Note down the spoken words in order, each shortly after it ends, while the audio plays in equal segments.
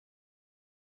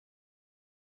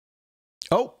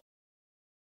Oh,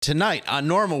 tonight on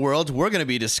Normal World, we're going to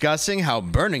be discussing how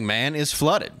Burning Man is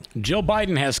flooded. Joe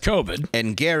Biden has COVID.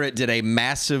 And Garrett did a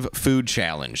massive food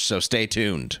challenge, so stay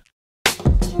tuned.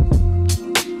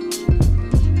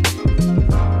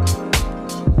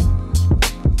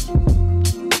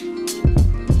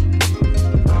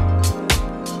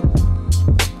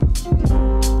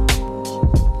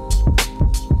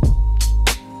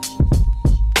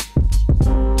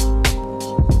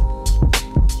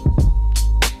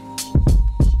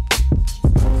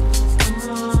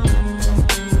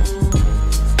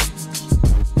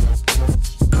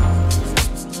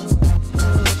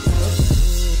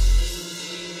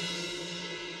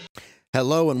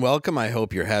 Hello and welcome. I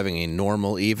hope you're having a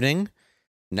normal evening.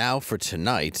 Now for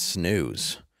tonight's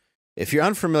news. If you're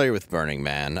unfamiliar with Burning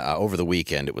Man, over the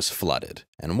weekend it was flooded.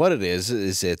 And what it is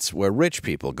it's where rich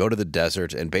people go to the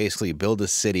desert and basically build a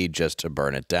city just to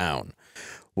burn it down.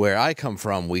 Where I come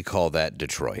from, we call that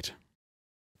Detroit.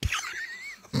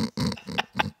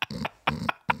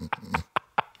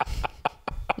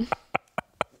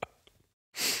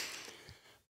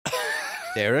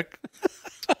 Derek?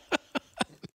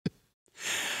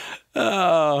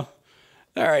 All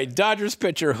right. Dodgers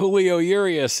pitcher Julio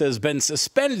Urias has been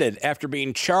suspended after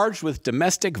being charged with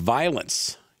domestic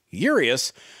violence.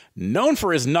 Urias, known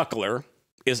for his knuckler,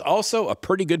 is also a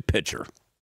pretty good pitcher.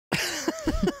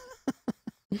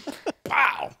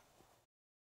 Wow.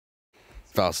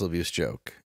 Spousal abuse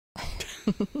joke.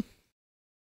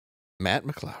 Matt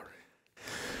McClowry.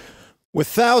 With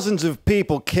thousands of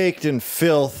people caked in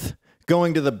filth,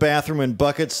 going to the bathroom in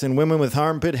buckets, and women with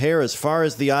armpit hair as far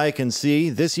as the eye can see,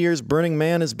 this year's Burning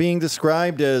Man is being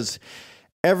described as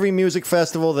every music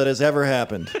festival that has ever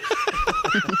happened.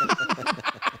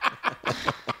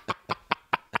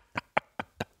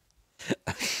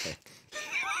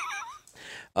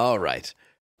 All right.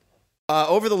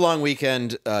 Over the long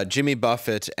weekend, Jimmy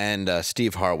Buffett and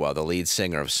Steve Harwell, the lead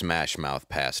singer of Smash Mouth,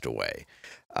 passed away.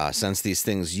 Since these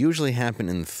things usually happen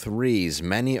in threes,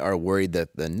 many are worried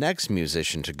that the next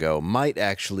musician to go might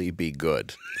actually be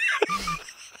good.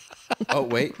 Oh,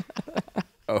 wait.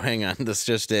 Oh, hang on. This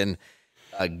just in.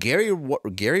 Gary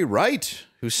Wright,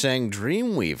 who sang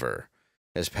Dreamweaver,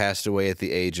 has passed away at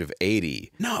the age of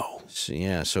 80. No. So,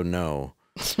 yeah, so no.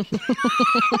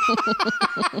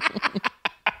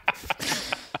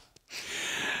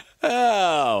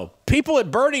 Oh, people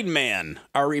at Burning Man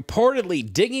are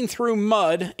reportedly digging through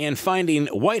mud and finding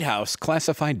White House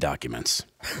classified documents.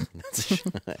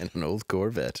 And an old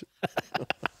Corvette.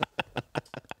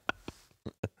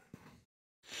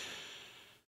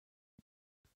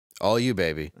 All you,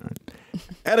 baby.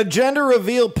 At a gender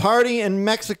reveal party in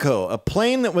Mexico, a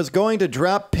plane that was going to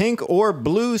drop pink or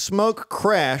blue smoke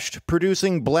crashed,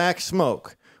 producing black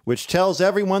smoke, which tells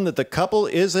everyone that the couple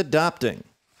is adopting.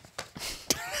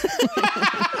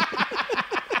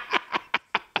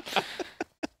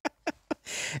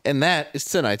 And that is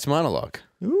tonight's monologue.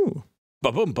 Ooh.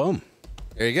 Boom, boom.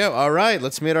 There you go. All right,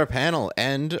 let's meet our panel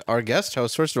and our guest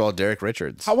host. First of all, Derek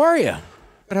Richards. How are you?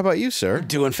 But how about you, sir?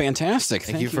 Doing fantastic.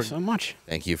 Thank you for so much.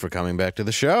 Thank you for coming back to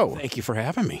the show. Thank you for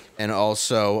having me. And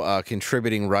also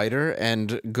contributing writer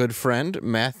and good friend,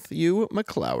 Matthew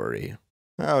McClowry.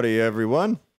 Howdy,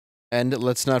 everyone. And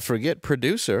let's not forget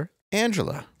producer,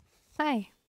 Angela. Hi.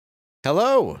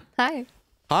 Hello. Hi.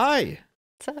 Hi.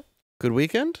 What's up? Good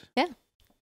weekend? Yeah.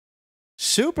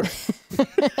 Super.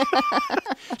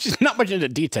 She's not much into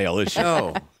detail, is she?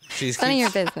 No. She's None of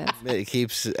your business. It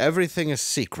keeps everything a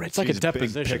secret. It's like a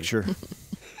deposition. Picture.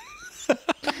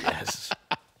 Yes.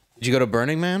 Did you go to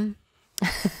Burning Man?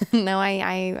 No,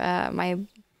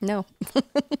 no.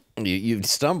 You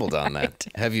stumbled on that.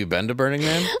 Have you been to Burning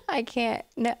Man? I can't.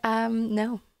 No.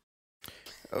 No.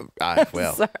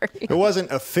 Well, Sorry. It wasn't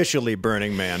officially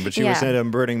Burning Man, but she was in a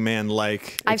Burning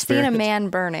Man-like I've seen a experience. man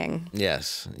burning,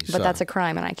 yes. but that's a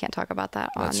crime, and I can't talk about that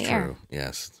on That's the true. air.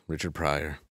 Yes, Richard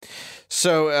Pryor.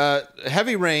 So,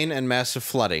 heavy rain and massive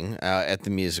flooding at the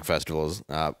music festivals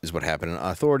is what happened.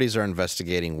 Authorities are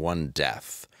investigating one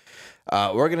death.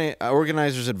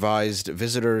 Organizers advised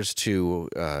visitors to,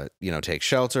 take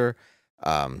shelter,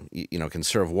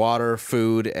 conserve water,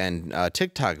 food, and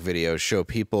TikTok videos show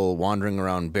people wandering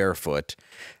around barefoot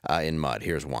in mud.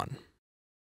 Here's one.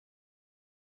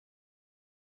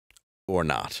 Or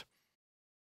not.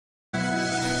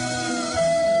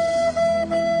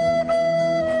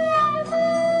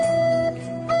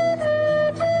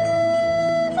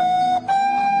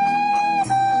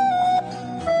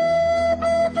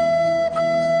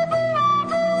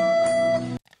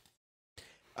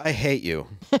 I hate you.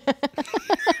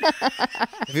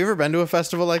 Have you ever been to a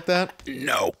festival like that?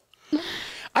 No.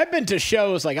 I've been to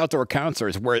shows like outdoor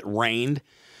concerts where it rained,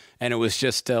 and it was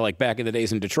just like back in the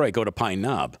days in Detroit, go to Pine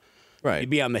Knob. Right. You'd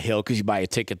be on the hill because you buy a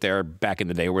ticket there back in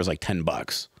the day where it was like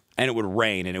 $10. And it would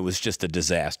rain, and it was just a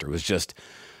disaster. It was just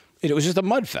a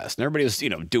mud fest. And everybody was,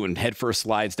 doing headfirst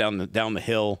slides down the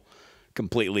hill,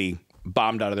 completely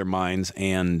bombed out of their minds.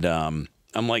 And I'm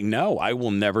like, no, I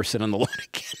will never sit on the lawn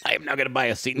again. I am not going to buy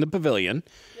a seat in the pavilion.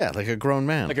 Yeah, like a grown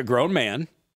man. Like a grown man.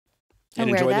 And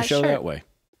wear enjoy the that show shirt. that way.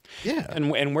 Yeah.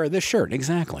 And wear this shirt.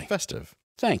 Exactly. Festive.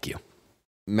 Thank you.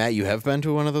 Matt, you have been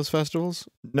to one of those festivals?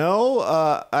 No,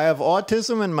 I have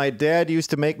autism, and my dad used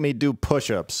to make me do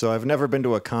push-ups, so I've never been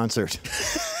to a concert.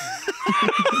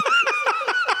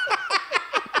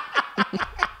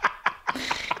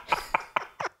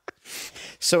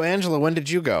 So, Angela, when did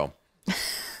you go?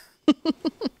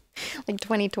 Like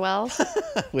 2012.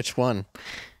 Which one?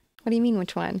 What do you mean,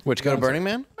 which one? Which go to Burning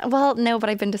Man? Well, no, but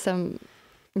I've been to some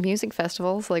music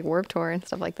festivals like Warped Tour and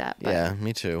stuff like that. But Yeah,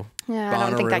 me too. yeah, I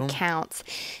don't think Bonnaroo? that counts.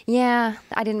 Yeah,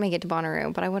 I didn't make it to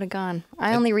Bonnaroo, but I would have gone.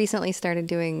 I only recently started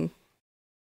doing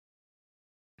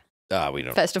We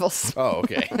don't. festivals. Oh,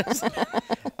 okay.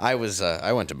 I went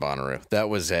to Bonnaroo. That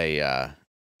was a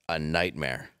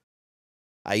nightmare.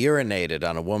 I urinated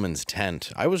on a woman's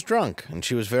tent. I was drunk, and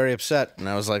she was very upset. And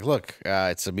I was like, "Look,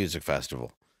 it's a music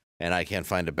festival, and I can't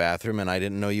find a bathroom, and I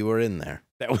didn't know you were in there."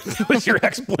 That was your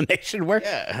explanation.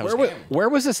 Where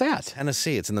was this at?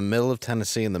 Tennessee. It's in the middle of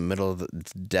Tennessee, in the middle of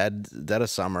it's dead of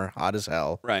summer, hot as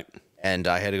hell. Right. And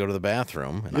I had to go to the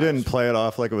bathroom. And You didn't play it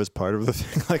off like it was part of the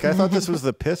thing. Like, I thought this was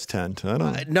the piss tent. I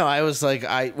don't know. No, I was like,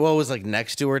 it was like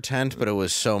next to her tent, but it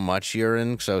was so much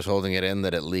urine because I was holding it in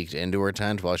that it leaked into her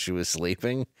tent while she was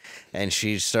sleeping. And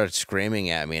she started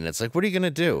screaming at me. And it's like, what are you going to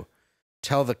do?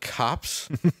 Tell the cops?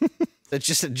 It's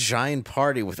just a giant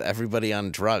party with everybody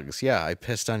on drugs. Yeah, I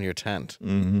pissed on your tent.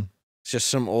 Mm-hmm. It's just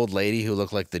some old lady who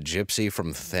looked like the gypsy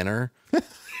from Thinner. Who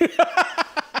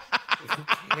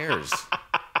cares?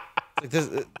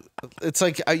 It's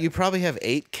like you probably have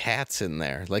 8 cats in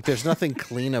there. Like, there's nothing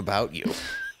clean about you.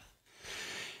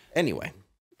 Anyway,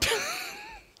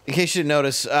 in case you didn't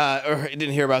notice or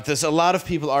didn't hear about this, a lot of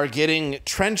people are getting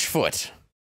trench foot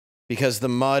because the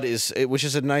mud which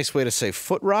is a nice way to say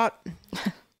foot rot.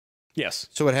 Yes.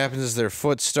 So what happens is their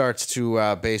foot starts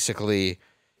to basically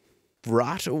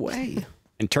rot away.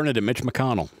 And turn into Mitch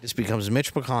McConnell. This becomes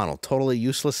Mitch McConnell, totally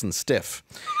useless and stiff.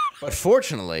 But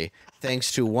fortunately,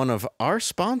 thanks to one of our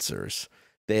sponsors,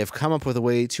 they have come up with a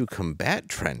way to combat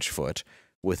trench foot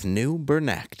with new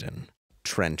Bernactin.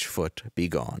 Trench foot be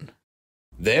gone.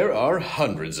 There are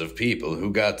hundreds of people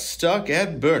who got stuck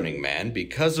at Burning Man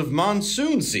because of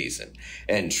monsoon season,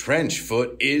 and trench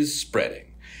foot is spreading.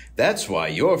 That's why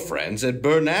your friends at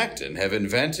Bernactin have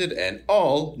invented an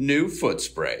all-new foot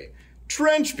spray,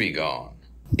 Trench Be Gone.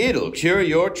 It'll cure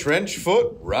your trench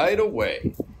foot right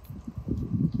away.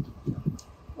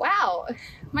 Wow,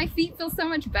 my feet feel so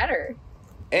much better.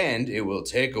 And it will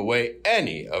take away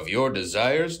any of your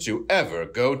desires to ever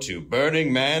go to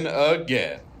Burning Man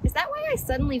again. Is that why I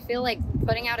suddenly feel like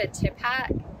putting out a tip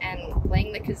hat and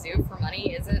playing the kazoo for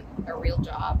money isn't a real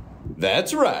job?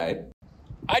 That's right.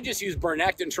 I just use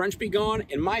Bernactin Trench Be Gone,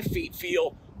 and my feet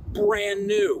feel brand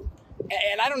new.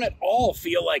 And I don't at all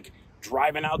feel like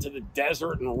driving out to the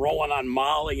desert and rolling on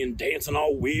Molly and dancing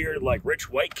all weird like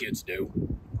rich white kids do.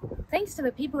 Thanks to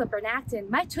the people at Bernactin,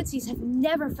 my Tootsies have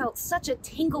never felt such a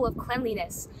tingle of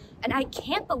cleanliness. And I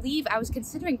can't believe I was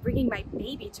considering bringing my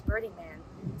baby to Burning Man.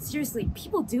 Seriously,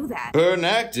 people do that.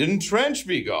 Bernactin Trench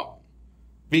Be Gone.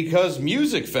 Because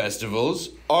music festivals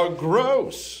are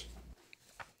gross.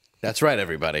 That's right,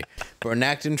 everybody.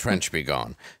 Bernactin Trench Be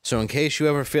Gone. So in case you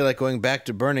ever feel like going back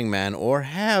to Burning Man or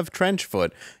have trench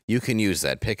foot, you can use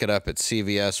that. Pick it up at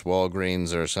CVS,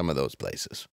 Walgreens, or some of those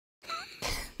places.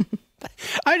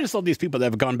 I just love these people that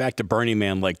have gone back to Burning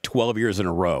Man like 12 years in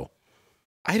a row.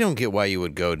 I don't get why you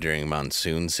would go during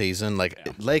monsoon season. Like,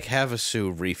 Lake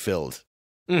Havasu refilled.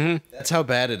 Mm-hmm. That's how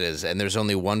bad it is. And there's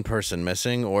only one person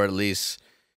missing, or at least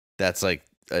that's like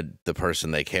the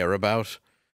person they care about.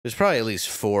 There's probably at least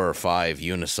 4 or 5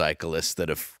 unicyclists that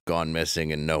have gone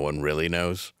missing and no one really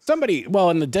knows. Somebody,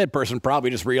 and the dead person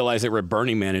probably just realized they were at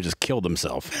Burning Man and just killed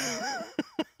himself.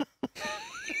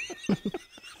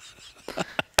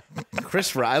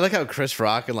 I like how Chris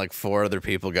Rock and like 4 other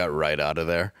people got right out of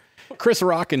there. Chris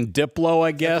Rock and Diplo,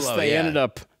 I guess. Diplo, they yeah. ended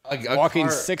up A walking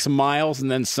car- 6 miles, and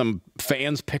then some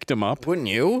fans picked him up. Wouldn't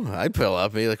you? I'd pull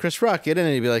up and be like, Chris Rock, get in.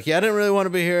 And he'd be like, yeah, I didn't really want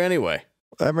to be here anyway.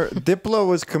 I remember Diplo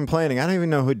was complaining. I don't even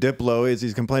know who Diplo is.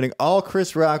 He's complaining. All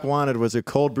Chris Rock wanted was a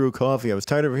cold brew coffee. I was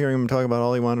tired of hearing him talk about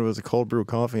all he wanted was a cold brew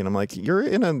coffee. And I'm like, you're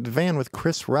in a van with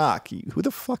Chris Rock. Who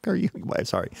the fuck are you? I'm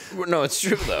sorry. No, it's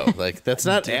true though. Like that's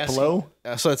not Diplo.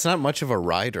 So it's not much of a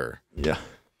rider. Yeah.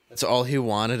 That's all he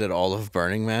wanted at all of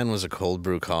Burning Man was a cold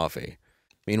brew coffee.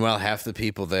 Meanwhile, half the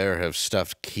people there have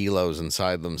stuffed kilos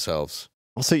inside themselves.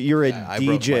 Also, you're a I broke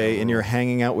my DJ and rule. you're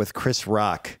hanging out with Chris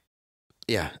Rock.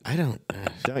 Yeah, I don't.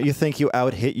 Don't you think you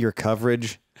out-hit your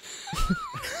coverage?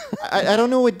 I don't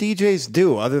know what DJs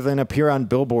do other than appear on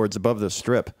billboards above the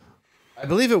strip. I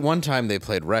believe at one time they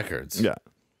played records. Yeah.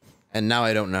 And now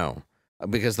I don't know.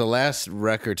 Because the last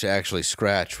record to actually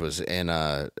scratch was in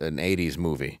an 80s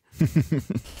movie.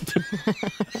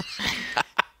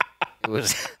 It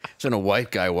was when a white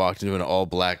guy walked into an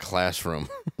all-black classroom.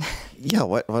 Yeah,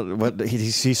 what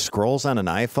he scrolls on an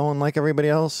iPhone like everybody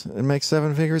else and makes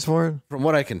 7 figures for it? From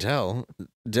what I can tell,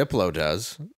 Diplo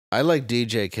does. I like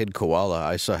DJ Kid Koala.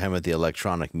 I saw him at the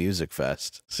Electronic Music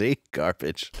Fest. See?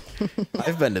 Garbage.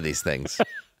 I've been to these things.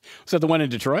 Was that the one in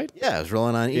Detroit? Yeah, I was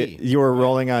rolling on E. You were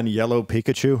rolling on Yellow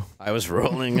Pikachu? I was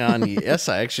rolling on... Yes,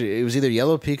 it was either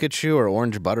Yellow Pikachu or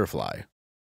Orange Butterfly.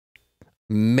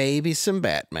 Maybe some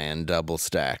Batman double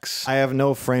stacks. I have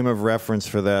no frame of reference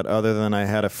for that other than I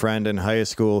had a friend in high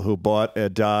school who bought a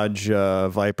Dodge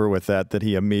Viper with that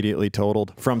he immediately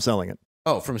totaled from selling it.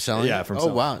 Oh, from selling Yeah, it? from Oh,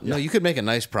 selling wow. it. No, Yeah. you could make a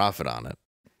nice profit on it.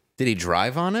 Did he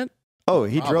drive on it? Oh,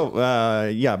 he drove,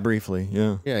 yeah, briefly,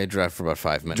 yeah. Yeah, he drove for about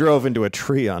 5 minutes. Drove into a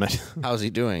tree on it. How's he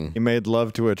doing? He made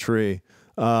love to a tree.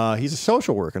 He's a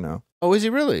social worker now. Oh, is he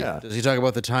really? Yeah. Does he talk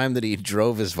about the time that he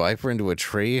drove his Viper into a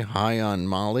tree high on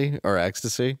Molly or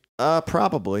ecstasy?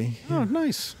 Probably. Oh,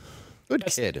 nice. Good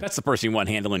kid. That's the person you want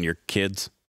handling your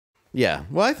kids. Yeah.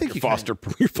 Well, I think Your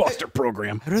foster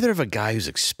program. I'd rather have a guy who's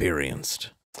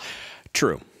experienced.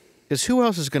 True. Because who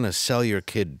else is going to sell your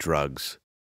kid drugs?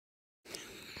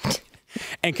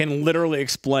 And can literally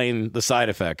explain the side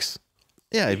effects.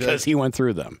 Yeah, Because he went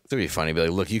through them. it'd be funny. Be like,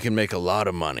 look, you can make a lot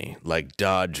of money, like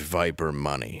Dodge Viper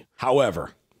money.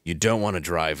 However, You don't want to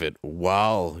drive it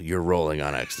while you're rolling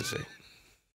on ecstasy.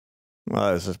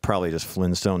 Well, this is probably just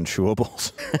Flintstone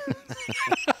chewables.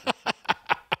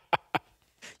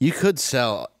 You could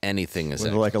sell anything as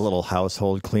With like a little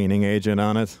household cleaning agent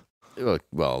on it.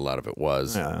 well, a lot of it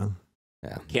was. Yeah.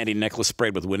 Yeah. candy necklace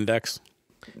sprayed with Windex.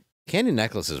 Candy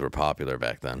necklaces were popular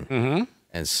back then. Mm-hmm.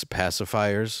 And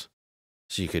pacifiers.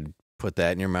 So you could put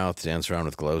that in your mouth, dance around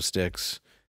with glow sticks.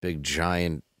 Big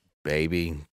giant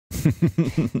baby.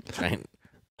 Giant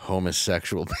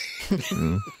homosexual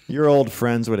baby. Your old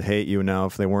friends would hate you now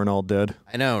if they weren't all dead.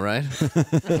 I know, right?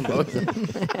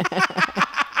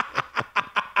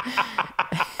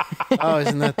 Oh,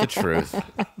 isn't that the truth?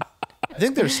 I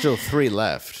think there's still 3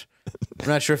 left. I'm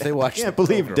not sure if they watched. I can't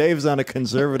believe Dave's on a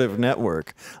conservative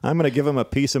network. I'm going to give him a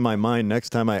piece of my mind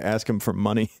next time I ask him for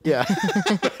money. Yeah.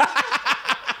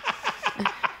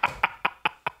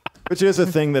 Which is a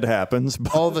thing that happens.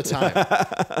 All the time.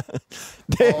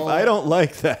 Dave, I don't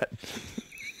like that.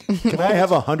 Can I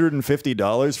have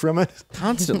 $150 from it?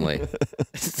 Constantly.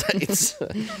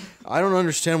 I don't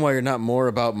understand why you're not more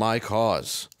about my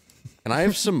cause. Can I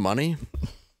have some money?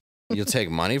 You'll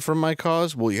take money from my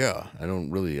cause? Well, yeah. I don't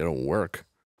work.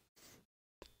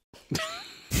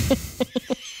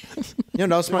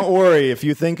 Don't worry. If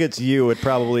you think it's you, it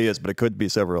probably is, but it could be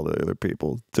several other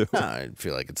people, too. I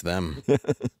feel like it's them.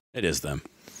 It is them.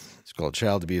 It's called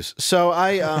child abuse. So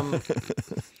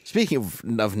speaking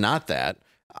of not that,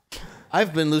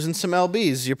 I've been losing some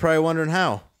LBs. You're probably wondering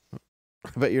how.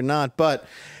 I bet you're not, but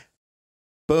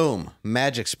boom,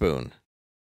 magic spoon.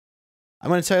 I'm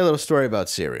going to tell you a little story about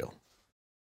cereal.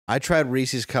 I tried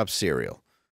Reese's Cup cereal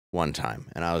one time,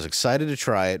 and I was excited to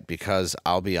try it because,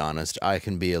 I'll be honest, I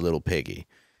can be a little piggy.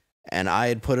 And I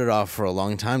had put it off for a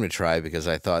long time to try because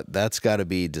I thought that's got to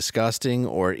be disgusting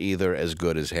or either as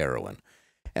good as heroin.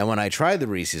 And when I tried the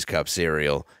Reese's Cup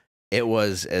cereal, it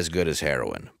was as good as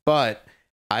heroin. But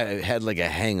I had like a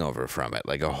hangover from it,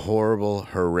 like a horrible,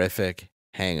 horrific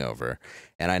hangover.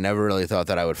 And I never really thought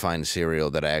that I would find cereal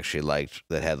that I actually liked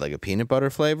that had like a peanut butter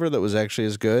flavor that was actually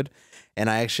as good. And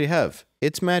I actually have.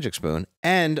 It's Magic Spoon,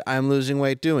 and I'm losing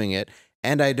weight doing it.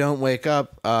 And I don't wake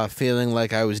up feeling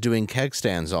like I was doing keg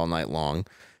stands all night long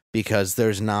because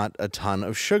there's not a ton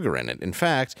of sugar in it. In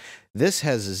fact, this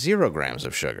has 0 grams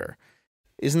of sugar.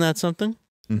 Isn't that something?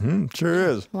 Mm-hmm. Sure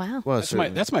is. Wow. Well,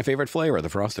 That's my favorite flavor, the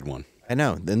frosted one. I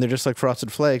know. Then they're just like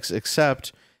Frosted Flakes,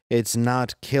 except it's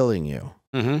not killing you.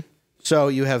 Mm-hmm. So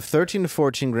you have 13 to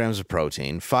 14 grams of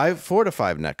protein, 4 to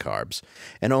 5 net carbs,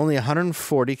 and only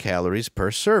 140 calories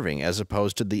per serving, as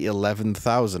opposed to the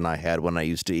 11,000 I had when I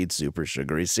used to eat super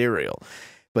sugary cereal.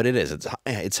 But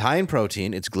it's high in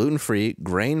protein, it's gluten-free,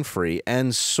 grain-free,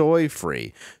 and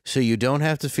soy-free, so you don't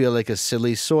have to feel like a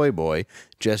silly soy boy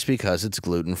just because it's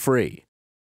gluten-free.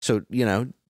 So,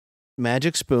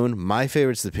 Magic Spoon, my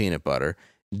favorite's the peanut butter.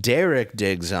 Derek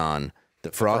digs on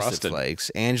the Frosted Flakes.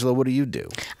 Angela, what do you do?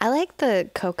 I like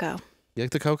the cocoa. You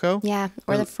like the cocoa? Yeah,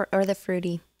 or the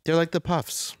fruity. They're like the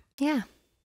puffs. Yeah.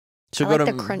 So I like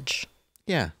the crunch.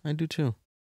 Yeah, I do too.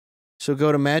 So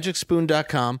go to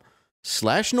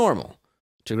magicspoon.com/normal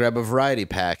to grab a variety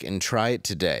pack and try it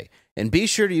today. And be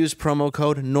sure to use promo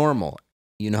code NORMAL,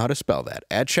 you know how to spell that,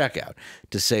 at checkout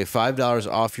to save $5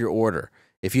 off your order.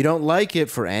 If you don't like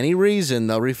it for any reason,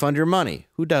 they'll refund your money.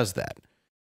 Who does that?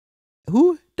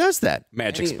 Who does that?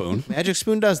 Magic Spoon. Magic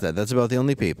Spoon does that. That's about the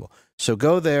only people. So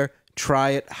go there,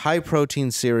 try it. High-protein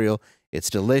cereal. It's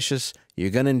delicious. You're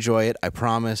going to enjoy it, I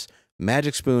promise.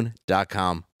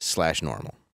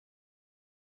 magicspoon.com/normal.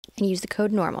 And use the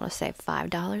code NORMAL to save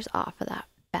 $5 off of that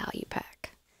value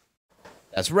pack.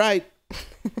 That's right.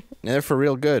 They're for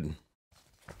real good.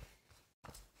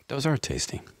 Those are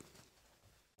tasty.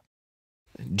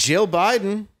 Jill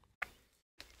Biden.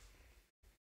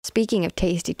 Speaking of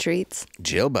tasty treats.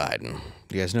 Jill Biden.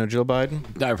 You guys know Jill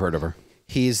Biden? I've heard of her.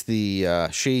 She's the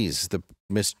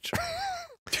Miss...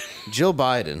 Jill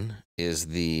Biden is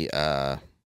the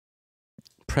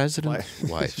president's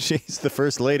wife. She's the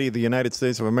first lady of the United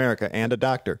States of America and a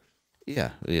doctor.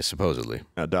 Yeah, supposedly.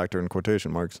 A doctor in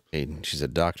quotation marks. She's a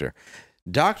doctor.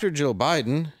 Dr. Jill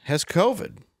Biden has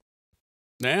COVID.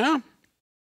 Yeah,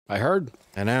 I heard.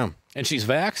 I know. And she's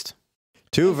vaxxed?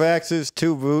 2 vaxes,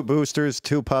 2 boosters,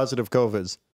 2 positive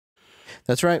COVIDs.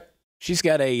 That's right. She's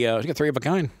got 3 of a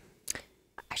kind. I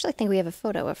actually think we have a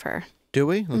photo of her. Do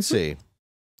we? Let's see.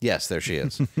 Yes, there she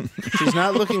is. She's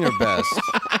not looking her best.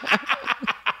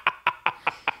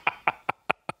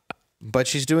 But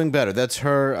she's doing better. That's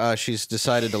her. She's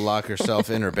decided to lock herself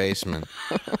in her basement.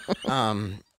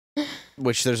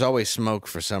 Which there's always smoke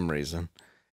for some reason.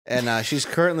 And she's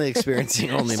currently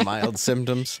experiencing only mild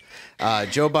symptoms.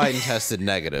 Joe Biden tested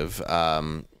negative.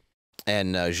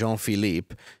 And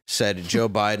Jean-Philippe said Joe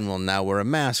Biden will now wear a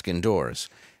mask indoors.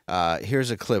 Here's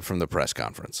a clip from the press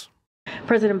conference.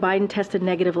 President Biden tested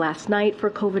negative last night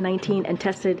for COVID-19 and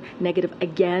tested negative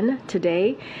again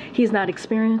today. He's not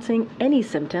experiencing any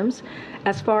symptoms.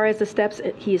 As far as the steps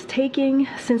he is taking,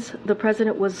 since the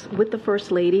president was with the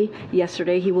First Lady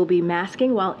yesterday, he will be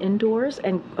masking while indoors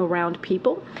and around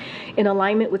people in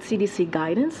alignment with CDC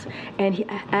guidance. And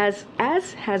as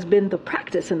has been the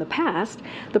practice in the past,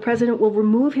 the president will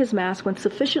remove his mask when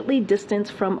sufficiently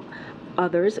distanced from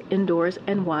others indoors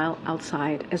and while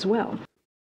outside as well.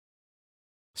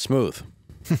 Smooth.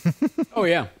 Oh,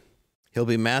 yeah. He'll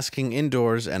be masking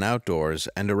indoors and outdoors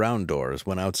and around doors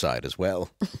when outside as well.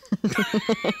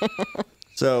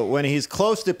 So when he's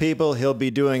close to people, he'll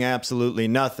be doing absolutely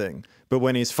nothing. But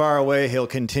when he's far away, he'll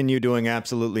continue doing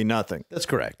absolutely nothing. That's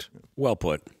correct. Well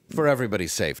put. For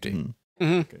everybody's safety. Mm-hmm.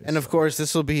 Mm-hmm. And of course,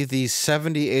 this will be the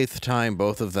 78th time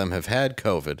both of them have had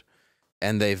COVID,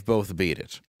 and they've both beat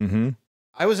it. Mm-hmm.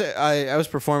 I was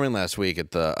performing last week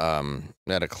at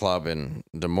a club in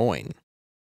Des Moines,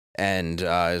 and it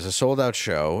was a sold out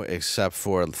show except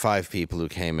for 5 people who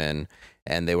came in,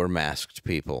 and they were masked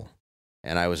people,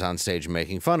 and I was on stage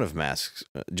making fun of masks,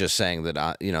 just saying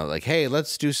that like, hey,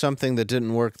 let's do something that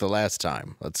didn't work the last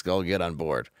time. Let's go get on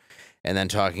board, and then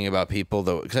talking about people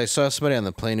though, because I saw somebody on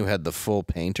the plane who had the full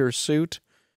painter suit.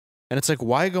 And it's like,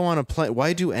 why go on a plane?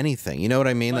 Why do anything? You know what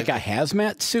I mean? Like a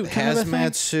hazmat suit kind of a thing?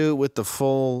 Hazmat suit with the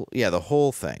full, the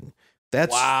whole thing.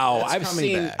 That's wow. That's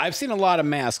I've seen a lot of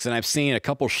masks, and I've seen a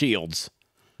couple shields.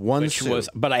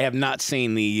 But I have not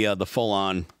seen the full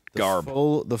on garb.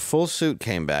 The full suit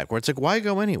came back, where it's like, why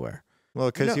go anywhere? Well,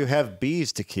 because you have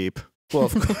bees to keep. Well,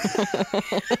 of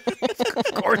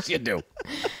course you do.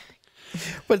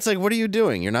 But it's like, what are you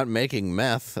doing? You're not making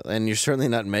meth, and you're certainly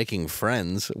not making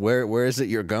friends. Where is it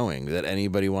you're going that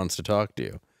anybody wants to talk to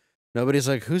you? Nobody's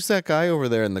like, who's that guy over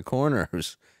there in the corner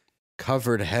who's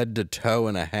covered head to toe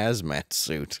in a hazmat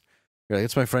suit? You're like,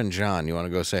 it's my friend John. You want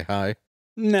to go say hi?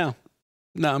 No,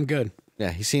 I'm good.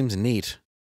 Yeah, he seems neat.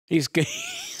 He's good.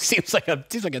 seems like a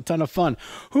ton of fun.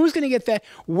 Who's going to get that?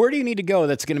 Where do you need to go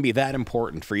that's going to be that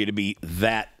important for you to be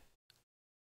that?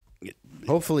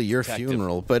 Hopefully your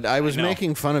funeral, but I was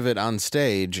making fun of it on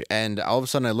stage, and all of a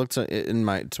sudden I looked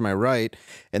to my right,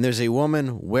 and there's a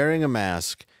woman wearing a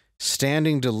mask,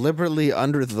 standing deliberately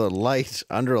under a light,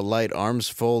 arms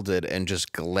folded, and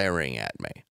just glaring at me.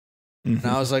 And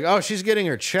I was like, oh, she's getting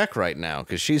her check right now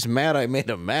because she's mad I made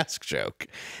a mask joke.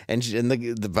 And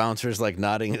the bouncer's like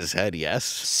nodding his head, yes.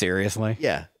 Seriously?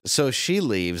 Yeah. So she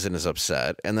leaves and is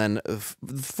upset. And then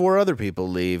 4 other people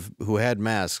leave who had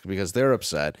masks because they're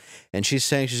upset. And she's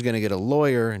saying she's going to get a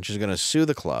lawyer and she's going to sue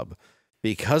the club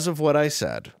because of what I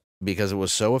said, because it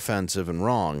was so offensive and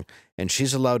wrong. And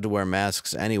she's allowed to wear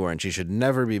masks anywhere and she should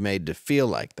never be made to feel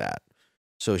like that.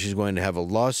 So she's going to have a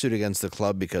lawsuit against the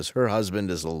club because her husband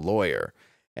is a lawyer.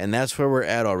 And that's where we're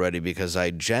at already because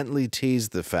I gently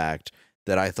teased the fact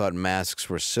that I thought masks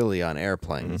were silly on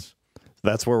airplanes.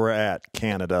 That's where we're at,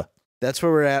 Canada. That's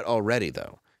where we're at already,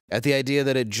 though. At the idea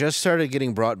that it just started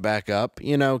getting brought back up,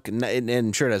 you know,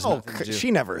 and sure it has nothing to do. She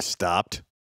never stopped.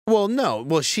 Well, no.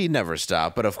 Well, she never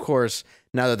stopped. But of course,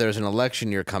 now that there's an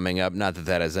election year coming up, not that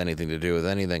that has anything to do with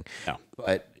anything. No.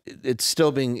 But it's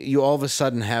still being, you all of a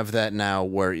sudden have that now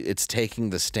where it's taking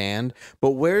the stand.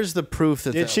 But where's the proof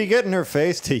that... Did she get in her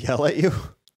face to yell at you?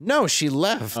 No, she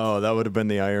left. Oh, that would have been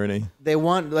the irony. They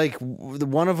want, like,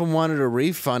 one of them wanted a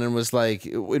refund and was like,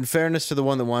 in fairness to the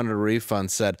one that wanted a refund,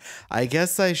 said, I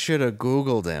guess I should have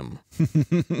Googled him.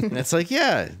 And it's like,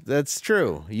 yeah, that's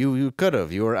true. You could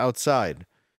have. You were outside.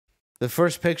 The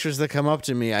first pictures that come up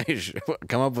to me,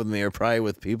 come up with me are probably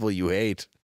with people you hate.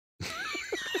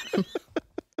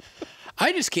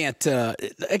 I just can't.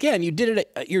 Again, you did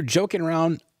it. You're joking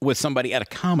around with somebody at a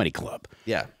comedy club.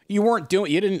 Yeah. You weren't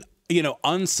doing. You didn't. You know,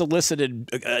 unsolicited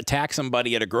attack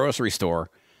somebody at a grocery store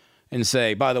and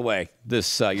say, by the way,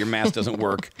 this your mask doesn't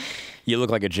work. You look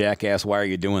like a jackass. Why are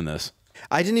you doing this?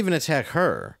 I didn't even attack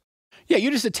her. Yeah, you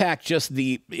just attacked just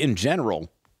in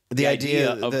general, the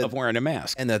idea that, of wearing a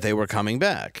mask. And that they were coming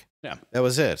back. Yeah. That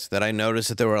was it. That I noticed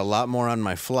that there were a lot more on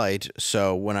my flight.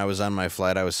 So when I was on my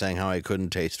flight, I was saying how I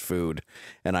couldn't taste food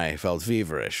and I felt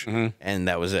feverish. And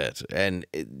that was it. And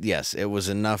yes, it was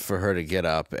enough for her to get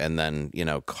up and then, you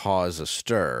know, cause a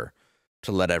stir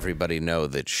to let everybody know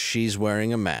that she's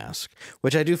wearing a mask,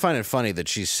 which I do find it funny that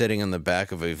she's sitting in the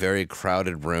back of a very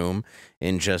crowded room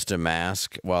in just a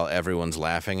mask while everyone's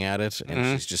laughing at it. And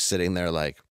she's just sitting there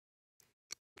like,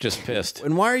 just pissed.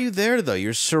 And why are you there, though?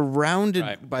 You're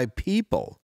surrounded by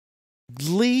people.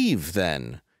 Leave,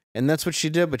 then. And that's what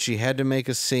she did, but she had to make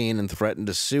a scene and threaten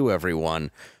to sue everyone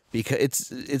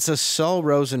because it's a Saul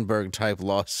Rosenberg-type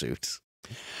lawsuit.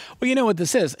 Well, you know what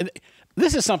this is?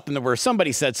 This is something where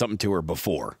somebody said something to her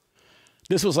before.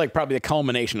 This was like probably the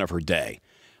culmination of her day.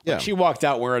 Yeah. Like she walked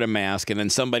out wearing a mask, and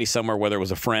then somebody somewhere, whether it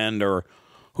was a friend or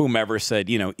whomever, said,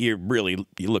 you know, you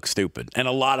look stupid. And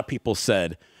a lot of people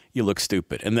said, you look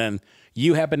stupid. And then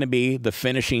you happen to be the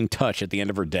finishing touch at the end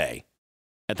of her day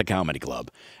at the comedy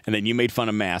club. And then you made fun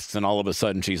of masks, and all of a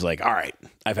sudden she's like, all right,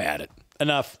 I've had it.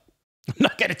 Enough. I'm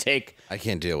not going to take... I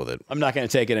can't deal with it. I'm not going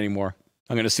to take it anymore.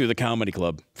 I'm going to sue the comedy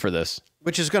club for this.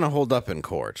 Which is going to hold up in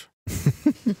court.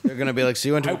 They're going to be like, so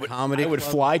you went to a comedy club? I would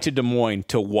fly to Des Moines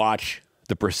to watch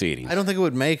the proceedings. I don't think it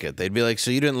would make it. They'd be like,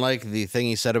 so you didn't like the thing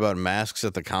he said about masks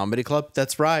at the comedy club?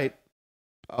 That's right.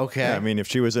 Okay. Yeah, I mean, if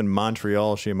she was in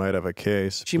Montreal, she might have a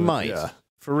case. She might. Yeah.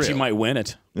 For real. She might win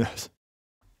it. Yes.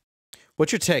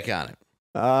 What's your take on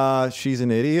it? She's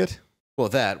an idiot. Well,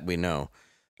 that we know.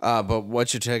 But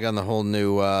what's your take on the whole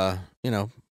new,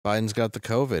 Biden's got the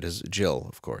COVID? Is Jill,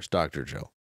 of course, Dr.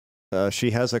 Jill.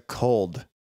 She has a cold.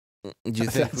 Do you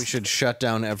think we should shut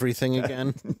down everything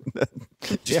again?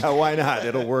 Yeah, why not?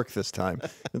 It'll work this time.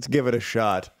 Let's give it a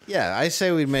shot. Yeah, I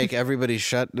say we make everybody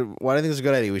what I think is a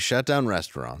good idea. We shut down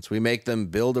restaurants. We make them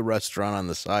build a restaurant on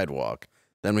the sidewalk.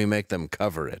 Then we make them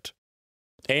cover it.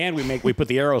 And we put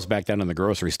the arrows back down in the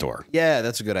grocery store. Yeah,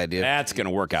 that's a good idea. That's going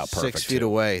to work out perfect. 6 feet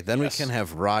away. Then we can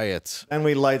have riots. And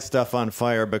we light stuff on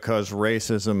fire because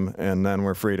racism, and then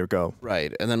we're free to go.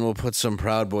 Right. And then we'll put some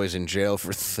Proud Boys in jail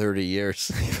for 30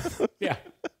 years. Yeah.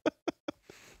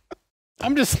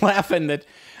 I'm just laughing that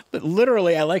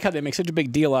literally, I like how they make such a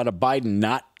big deal out of Biden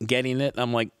not getting it.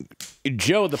 I'm like,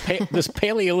 Joe, this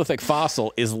Paleolithic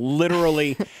fossil is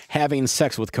literally having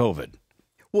sex with COVID.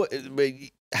 Well,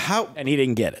 how? And he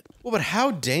didn't get it. Well, but how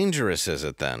dangerous is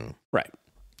it then? Right.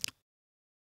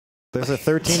 There's a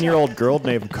 13-year-old girl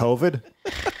named COVID.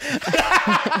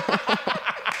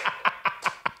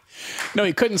 No,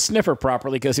 he couldn't sniff her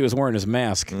properly because he was wearing his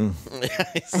mask.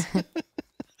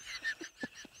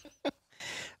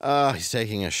 He's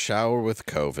taking a shower with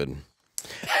COVID.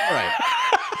 All right.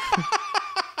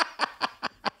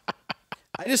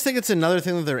 I just think it's another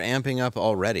thing that they're amping up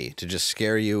already to just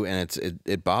scare you, and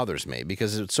it bothers me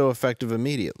because it's so effective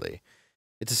immediately.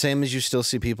 It's the same as you still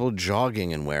see people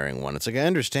jogging and wearing one. It's like, I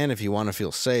understand if you want to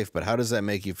feel safe, but how does that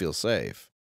make you feel safe?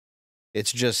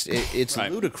 It's just, it's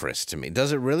right. ludicrous to me.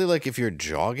 Does it really, like, if you're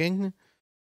jogging?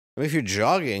 I mean, if you're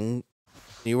jogging,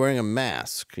 You're wearing a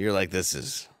mask. You're like, this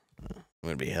is, I'm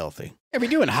going to be healthy. If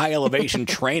you're doing high elevation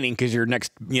training because your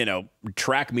next,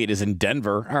 track meet is in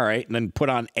Denver, all right, and then put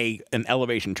on an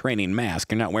elevation training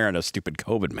mask. You're not wearing a stupid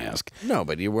COVID mask. No,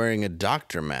 but you're wearing a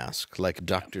doctor mask, like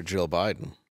Dr. Jill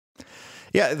Biden.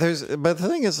 Yeah, but the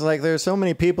thing is, like, there's so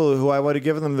many people who I would have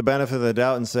given them the benefit of the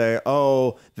doubt and say,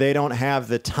 oh, they don't have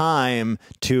the time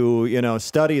to,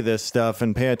 study this stuff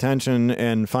and pay attention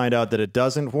and find out that it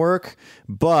doesn't work.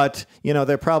 But,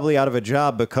 they're probably out of a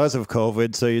job because of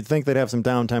COVID, so you'd think they'd have some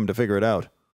downtime to figure it out.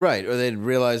 Right, or they'd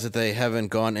realize that they haven't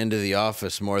gone into the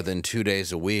office more than 2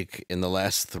 days a week in the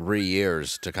last 3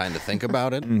 years to kind of think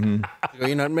about it.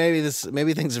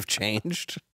 Maybe things have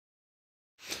changed.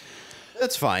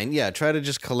 That's fine. Yeah, try to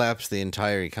just collapse the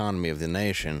entire economy of the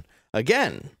nation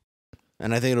again,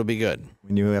 and I think it'll be good.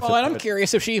 I'm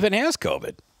curious if she even has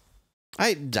COVID.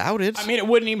 I doubt it. I mean, it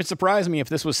wouldn't even surprise me if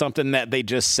this was something that they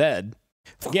just said.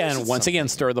 Once again,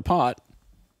 stir the pot.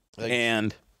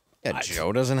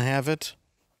 Joe doesn't have it.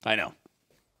 I know.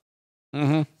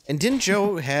 Mm-hmm. And didn't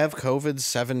Joe have COVID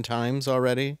 7 times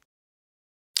already?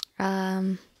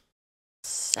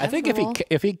 I think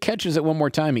if he catches it one more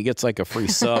time, he gets like a free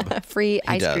sub. Free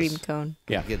ice cream cone.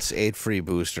 Yeah. He gets 8 free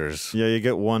boosters. Yeah, you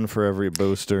get 1 for every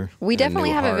booster. We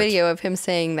definitely have a video of him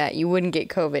saying that you wouldn't get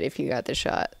COVID if you got the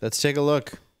shot. Let's take a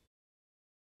look.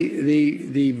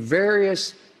 The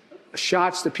various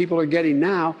shots that people are getting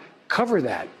now cover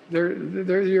that.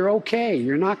 You're okay.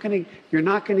 You're not gonna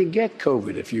get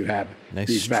COVID if you have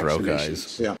these stroke vaccinations.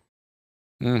 Eyes. Yeah.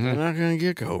 Mm-hmm. You're not gonna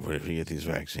get COVID if you get these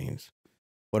vaccines.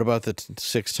 What about the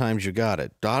 6 times you got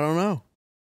it? I don't know.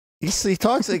 He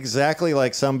talks exactly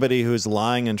like somebody who's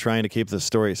lying and trying to keep the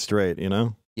story straight,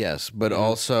 Yes, but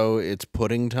also it's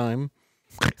pudding time.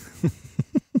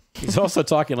 He's also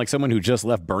talking like someone who just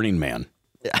left Burning Man.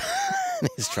 Yeah.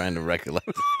 He's trying to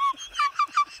recollect.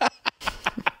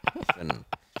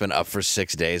 Been up for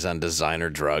 6 days on designer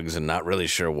drugs and not really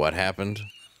sure what happened.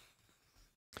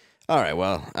 All right,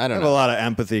 well, I don't know. I have a lot of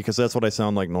empathy because that's what I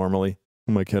sound like normally.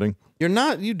 Am I kidding? You're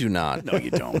not. You do not. No, you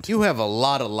don't. You have a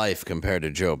lot of life compared to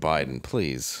Joe Biden,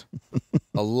 please.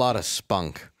 A lot of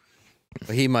spunk.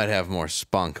 He might have more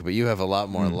spunk, but you have a lot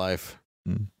more life.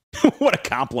 What a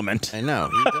compliment. I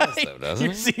know. He does, though,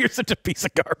 doesn't he? You're such a piece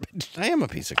of garbage. I am a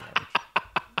piece of garbage.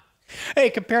 Hey,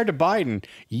 compared to Biden,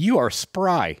 you are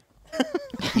spry.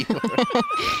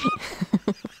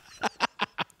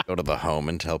 Go to the home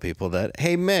and tell people that.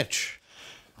 Hey, Mitch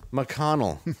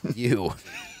McConnell, you.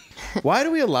 Why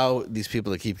do we allow these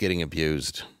people to keep getting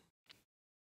abused?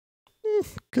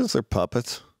 Because they're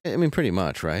puppets. I mean, pretty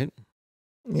much, right?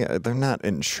 Yeah, they're not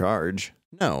in charge.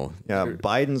 No. Yeah,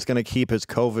 Biden's going to keep his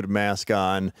COVID mask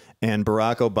on, and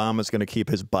Barack Obama's going to keep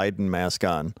his Biden mask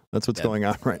on. That's what's going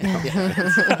on right now.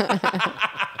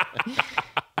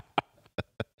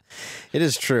 It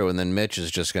is true, and then Mitch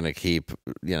is just going to keep,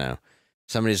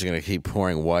 somebody's going to keep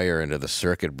pouring wire into the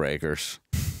circuit breakers.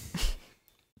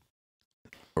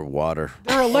 Or water.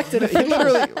 They're elected.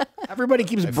 Everybody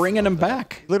keeps bringing them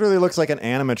back. Literally looks like an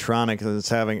animatronic that's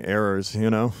having errors,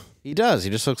 He does. He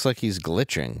just looks like he's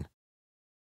glitching.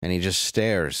 And he just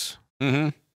stares.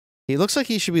 Mm-hmm. He looks like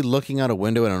he should be looking out a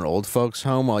window in an old folks'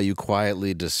 home while you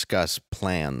quietly discuss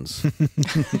plans.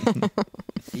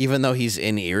 Even though he's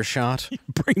in earshot.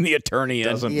 Bring the attorney in.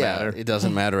 Doesn't matter. It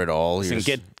doesn't matter at all.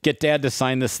 Listen, get Dad to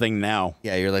sign this thing now.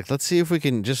 Yeah, you're like, let's see if we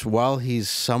can, just while he's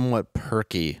somewhat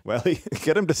perky. Well,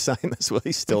 get him to sign this while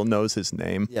he still knows his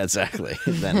name. Yeah, exactly.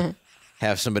 And then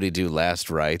have somebody do last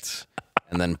rites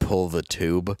and then pull the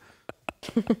tube.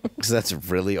 Because that's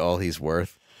really all he's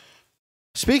worth.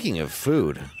 Speaking of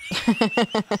food,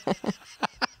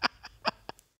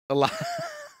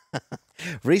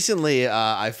 recently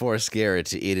I forced Garrett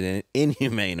to eat an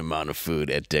inhumane amount of food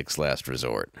at Dick's Last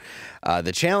Resort.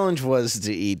 The challenge was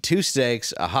to eat 2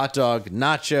 steaks, a hot dog,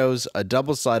 nachos, a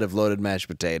double side of loaded mashed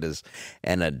potatoes,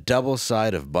 and a double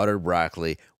side of buttered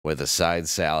broccoli with a side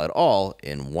salad, all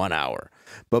in 1 hour.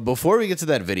 But before we get to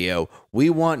that video, we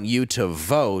want you to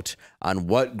vote on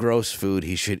what gross food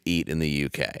he should eat in the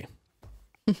UK.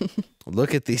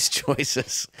 Look at these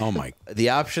choices. Oh my! The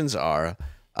options are: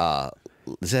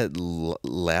 is that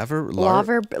laver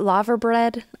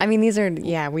bread? I mean, these are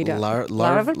we don't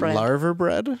larva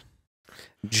bread,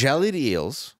 jellied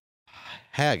eels,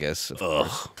 haggis,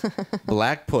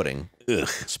 black pudding,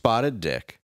 spotted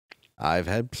dick. I've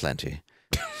had plenty.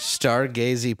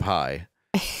 Stargazy pie.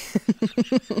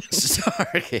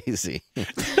 Stargazy.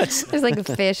 There's like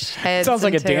fish heads. Sounds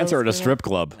like a tails, dancer at a strip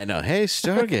club. I know. Hey,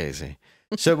 Stargazy.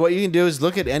 So what you can do is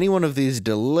look at any one of these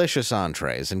delicious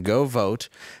entrees and go vote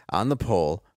on the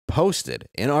poll. post it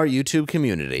in our YouTube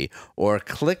community or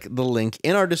click the link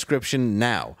in our description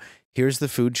now. Here's the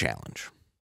food challenge.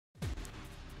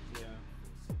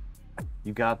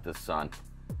 You got this, son.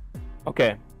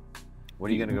 Okay. What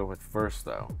are you going to go with first,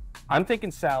 though? I'm thinking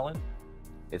salad.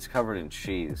 It's covered in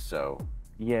cheese, so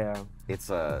Yeah. it's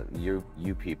a you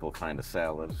people kind of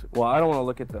salad. Well, I don't want to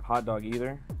look at the hot dog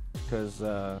either, because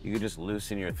You could just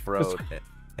loosen your throat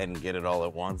and get it all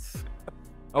at once.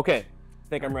 Okay, I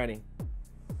think I'm ready.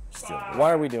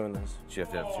 Why are we doing this? You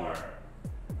have to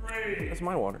have 2. That's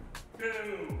my water.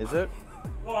 Is it?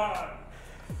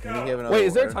 Can you give another Wait,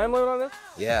 is there a order? time limit on this?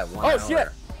 Yeah, 1 Oh, hour. shit.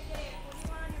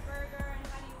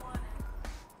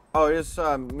 Oh, it's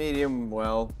medium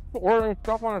well. Ordering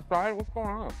stuff on the side? What's going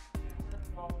on?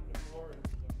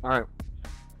 All right.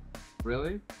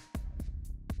 Really?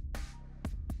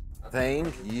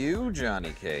 Thank you,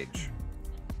 Johnny Cage.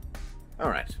 All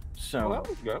right, so Well, that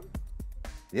was good.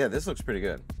 yeah, this looks pretty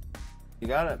good. You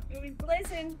got it.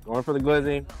 Going for the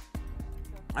glizzy.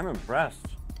 I'm impressed.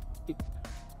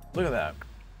 Look at that.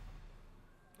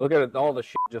 Look at it, all the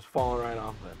shit just falling right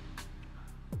off of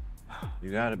it.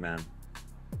 You got it, man.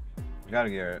 You got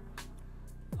it, Garrett.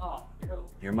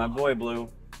 You're my boy, Blue.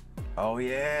 Oh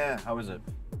yeah, how is it?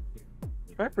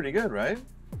 It's probably pretty good, right?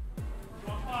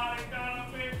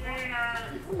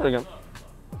 Pretty good.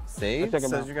 See, it check 'em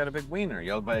says out. you got a big wiener.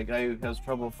 Yelled by a guy who has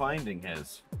trouble finding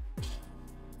his.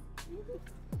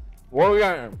 What do we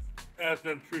got here? As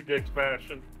in true Dick's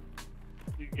fashion,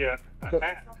 you get a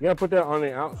hat. You gotta put that on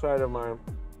the outside of my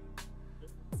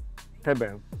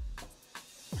headband.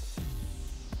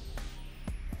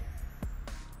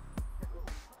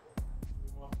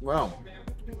 Well,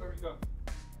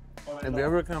 if you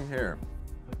ever come here,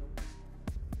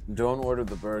 don't order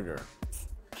the burger.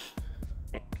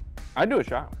 I'd do a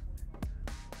shot.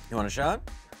 You want a shot?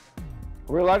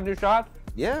 Are we allowed to do shots?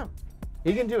 Yeah.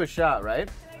 He can do a shot, right?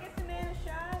 Can I get the man a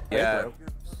shot? Yeah.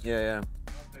 Yeah.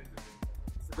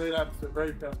 It's a great episode,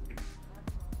 great film.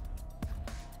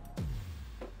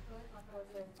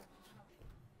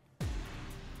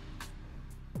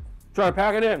 Try to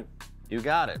pack it in. You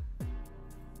got it.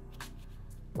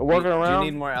 We're working Do around.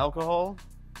 you need more alcohol?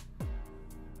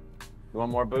 You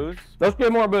want more booze? Let's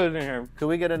get more booze in here. Could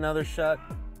we get another shot?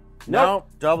 Nope. No,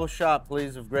 double shot,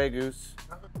 please, of Grey Goose.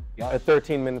 I have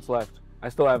 13 minutes left. I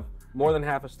still have more than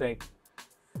half a steak.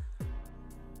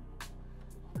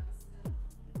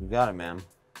 You got it, man.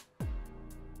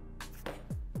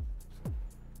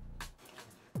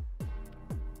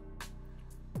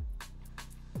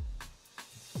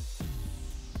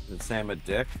 Is it Sam a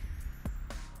dick?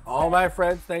 All my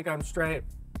friends think I'm straight.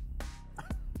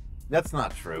 That's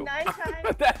not true. 9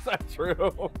 times. That's not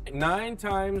true. 9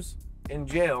 times in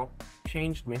jail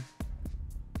changed me.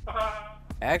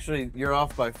 Actually, you're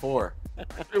off by 4.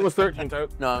 It was 13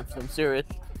 times. No, I'm serious.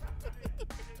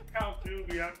 Count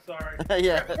Doobie, I'm sorry.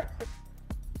 Yeah.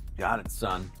 Got it,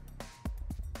 son.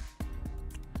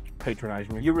 Patronize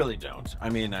me. You really don't. I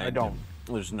mean, I don't.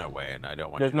 There's no way, and I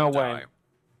don't want There's you no to way.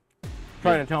 die.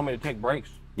 Trying to tell me to take breaks.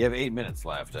 You have 8 minutes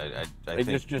left. I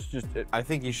It I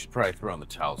think you should probably throw in the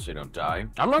towel so you don't die.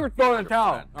 I'm not gonna throw in the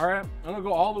towel. All right, I'm gonna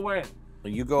go all the way.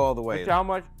 You go all the way. That's how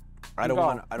much. I don't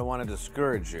want to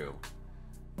discourage you.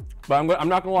 But I'm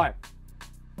not gonna lie.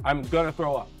 I'm gonna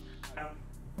throw up.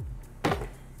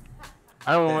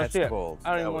 I don't want That's to see it. cold. I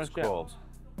don't That even was want to see it. cold.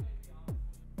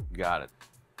 Got it.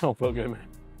 I don't feel good, man.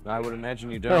 I would imagine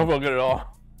you I don't don't. feel good at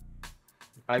all.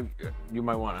 You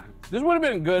might want to. This would have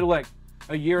been good like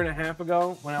a year and a half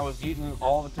ago when I was eating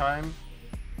all the time.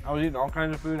 I was eating all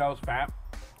kinds of food. I was fat.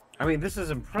 I mean, this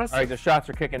is impressive. All right, the shots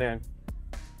are kicking in.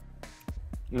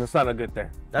 And it's not a good thing.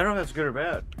 I don't know if that's good or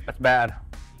bad. That's bad.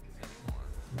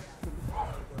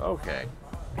 Okay.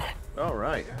 All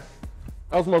right.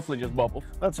 That was mostly just bubbles.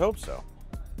 Let's hope so.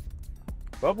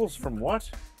 Bubbles from what?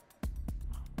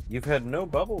 You've had no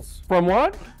bubbles. From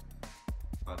what?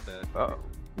 Not that. Oh,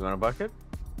 you want a bucket?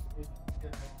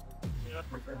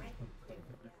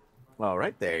 All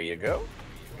right, there you go.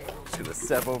 To the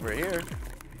step over here.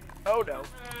 Oh no.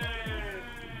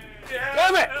 Yeah,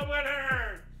 Damn it! the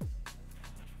winner!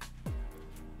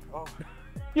 Oh.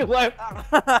 You left.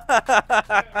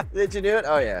 Did you do it?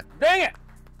 Oh, yeah. Dang it!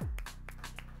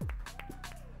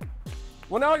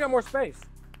 Well, now I got more space.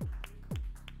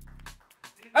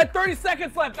 I had 30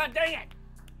 seconds left. God dang it!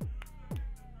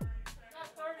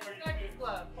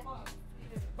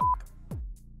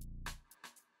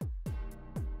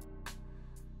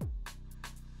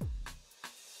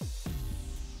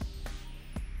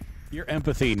 Your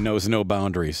empathy knows no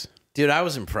boundaries. Dude, I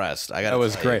was impressed. That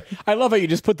was great. I love how you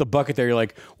just put the bucket there. You're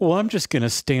like, well, I'm just going to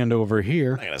stand over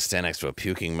here. I'm not going to stand next to a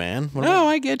puking man. No,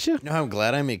 I get you. You know how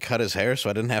glad I cut his hair so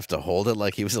I didn't have to hold it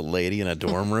like he was a lady in a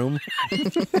dorm room?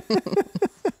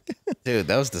 Dude,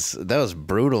 that was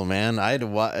brutal, man. I had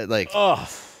to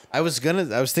I was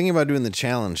thinking about doing the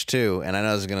challenge too, and I know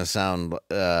it was going to sound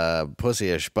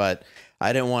pussyish, but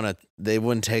I didn't want to. They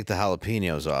wouldn't take the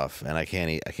jalapenos off, and I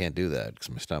can't do that because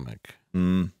of my stomach.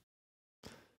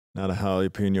 Not a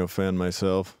jalapeno fan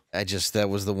myself. That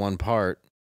was the one part.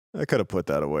 I could have put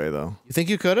that away though. You think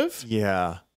you could have?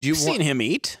 Yeah. You've seen him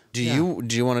eat. Do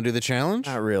you want to do the challenge?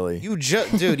 Not really. You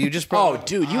just oh,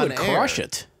 dude, you would crush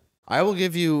it. I will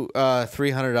give you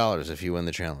 $300 if you win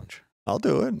the challenge. I'll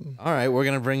do it. All right, we're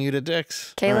gonna bring you to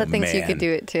Dick's. Kayla thinks you could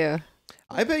do it too.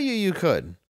 I bet you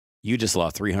could. You just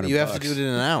lost $300. You have to do it in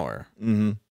an hour.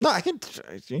 Mm-hmm. No, I can.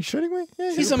 Are you shitting me?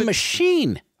 Yeah, he's a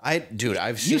machine.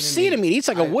 You've seen him eat. He eats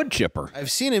like a wood chipper.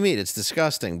 I've seen him eat. It's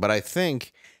disgusting. But I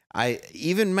think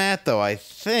even Matt though I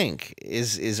think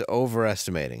is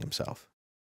overestimating himself.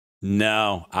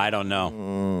 No, I don't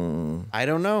know. I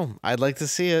don't know. I'd like to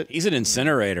see it. He's an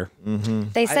incinerator. Mm-hmm.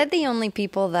 They said the only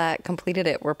people that completed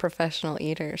it were professional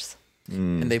eaters.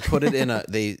 And they put it in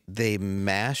they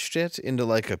mashed it into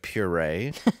like a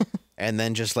puree and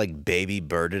then just like baby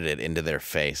birded it into their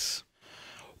face.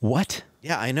 What?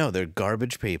 Yeah, I know. They're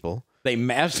garbage people. They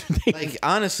mashed like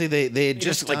honestly they had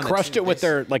just like crushed it with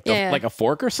their like a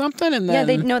fork or something and then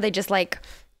they just like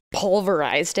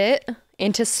pulverized it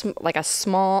into like a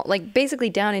small, like basically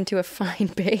down into a fine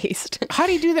paste. How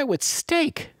do you do that with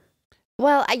steak?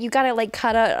 Well, you gotta like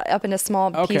cut it up into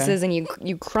small pieces, and you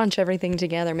crunch everything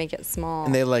together, make it small.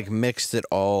 And they like mixed it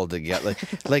all together.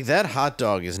 Like that hot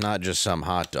dog is not just some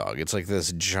hot dog. It's like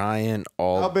this giant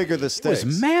all. How big are the steaks? It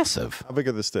was massive. How big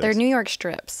are the steaks? They're New York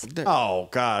strips. Oh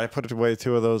God, I put away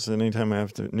 2 of those anytime I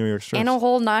have to New York strips. And a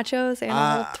whole nachos and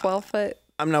a whole 12-foot.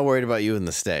 I'm not worried about you and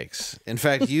the steaks. In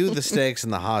fact, the steaks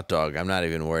and the hot dog, I'm not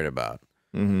even worried about.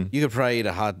 Mm-hmm. You could probably eat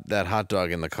that hot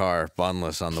dog in the car,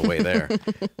 bunless on the way there.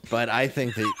 But I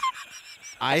think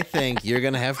you're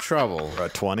gonna have trouble.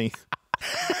 About 20.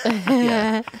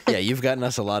 Yeah, you've gotten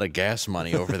us a lot of gas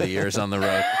money over the years on the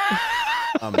road.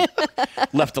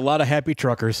 Left a lot of happy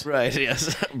truckers. Right.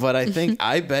 Yes. But I think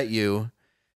that you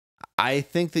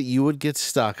would get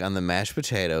stuck on the mashed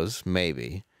potatoes,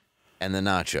 maybe, and the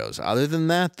nachos. Other than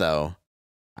that, though,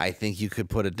 I think you could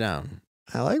put it down.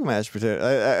 I like mashed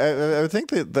potato. I think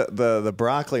the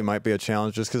broccoli might be a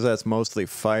challenge just because that's mostly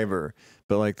fiber.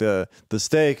 But like the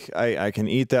steak, I can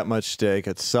eat that much steak.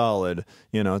 It's solid.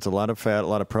 You know, it's a lot of fat, a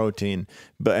lot of protein.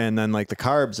 And then like the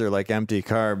carbs are like empty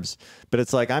carbs. But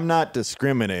it's like I'm not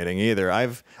discriminating either.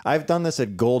 I've done this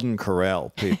at Golden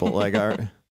Corral, people. Like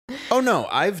Oh no,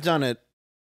 I've done it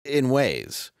in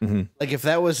ways. Mm-hmm. Like if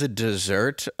that was a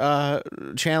dessert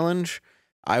challenge,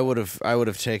 I would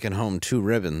have taken home 2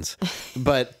 ribbons,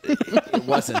 but it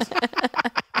wasn't.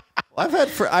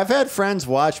 I've had friends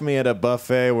watch me at a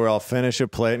buffet where I'll finish a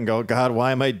plate and go, God,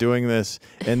 why am I doing this?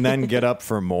 And then get up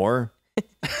for more.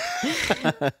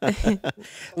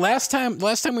 Last time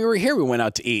we were here, we went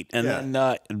out to eat, and then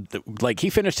like he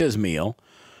finished his meal,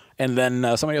 and then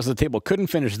somebody else at the table couldn't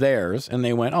finish theirs, and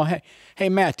they went, "Oh, hey,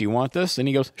 Matt, do you want this?" And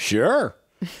he goes, "Sure."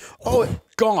 Oh,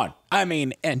 gone. I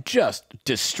mean, and just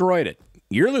destroyed it.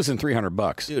 You're losing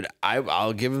 $300, dude.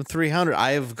 I'll give him $300.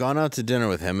 I have gone out to dinner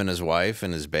with him and his wife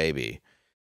and his baby,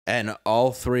 and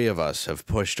all 3 of us have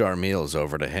pushed our meals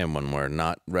over to him when we're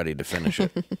not ready to finish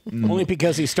it. Only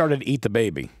because he started to eat the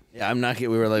baby. Yeah, I'm not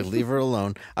kidding. We were like, leave her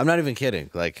alone. I'm not even kidding.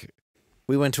 Like,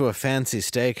 we went to a fancy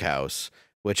steakhouse,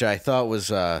 which I thought was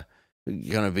going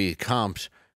to be comped.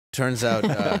 Turns out,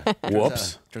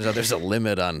 whoops. Turns out there's a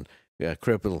limit on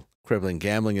crippling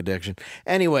gambling addiction.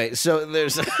 Anyway, so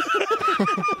there's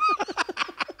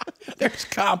there's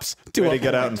cops to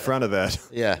get out in front of that.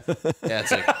 Yeah,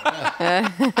 it's like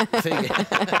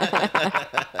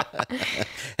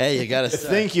hey, you gotta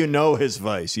think you know his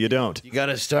vice. You don't. You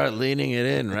gotta start leaning it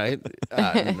in, right?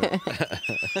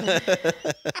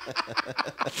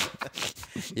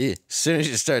 As soon as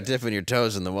you start dipping your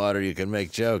toes in the water, you can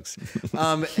make jokes.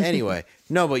 Anyway,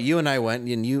 no, but you and I went,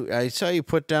 and I saw you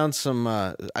put down some.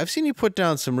 I've seen you put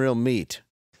down some real meat.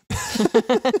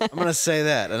 I'm gonna say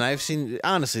that, and I've seen,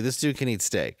 honestly, this dude can eat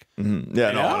steak. Mm-hmm.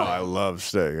 Yeah, no, I love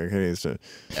steak. I can eat steak.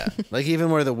 Yeah, like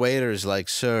even where the waiter's like,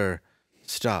 "Sir,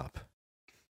 stop."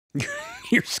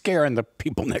 You're scaring the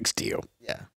people next to you.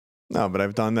 Yeah. No, but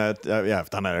I've done that. I've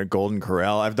done that at Golden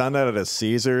Corral. I've done that at a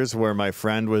Caesars where my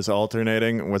friend was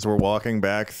alternating. We're walking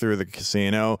back through the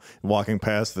casino, walking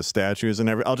past the statues and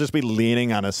everything. I'll just be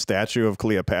leaning on a statue of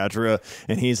Cleopatra,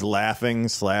 and he's laughing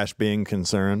 / being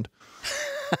concerned.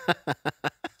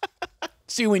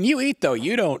 See, when you eat, though,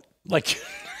 you don't, like...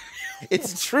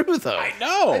 It's true, though. I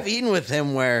know. I've eaten with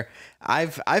him where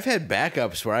I've had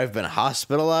backups where I've been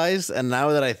hospitalized, and now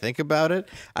that I think about it,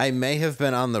 I may have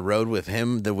been on the road with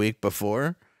him the week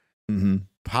before,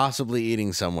 possibly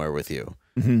eating somewhere with you.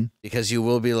 Because you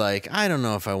will be like, I don't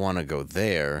know if I want to go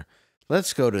there.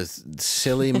 Let's go to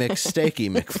silly McSteaky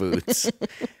McFoods,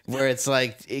 where it's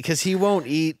like, because he won't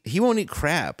eat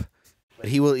crap, but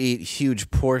he will eat huge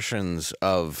portions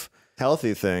of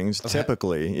healthy things.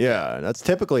 Typically, yeah, that's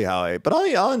typically how I. But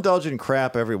I'll indulge in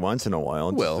crap every once in a while.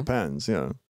 It just depends,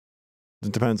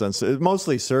 It depends on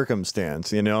mostly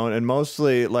circumstance, and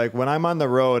mostly like when I'm on the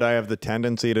road, I have the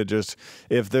tendency to just,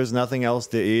 if there's nothing else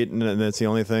to eat and it's the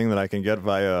only thing that I can get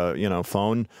via,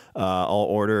 phone, I'll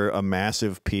order a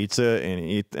massive pizza and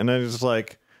eat. And I'm just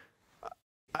like,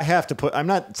 I have to I'm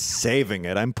not saving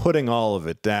it. I'm putting all of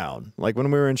it down. Like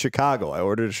when we were in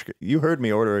Chicago, you heard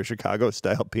me order a Chicago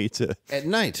style pizza. At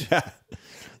night.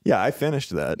 Yeah, I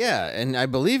finished that. Yeah, and I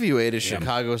believe you ate a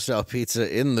Chicago-style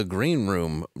pizza in the green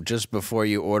room just before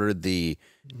you ordered the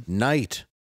night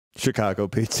Chicago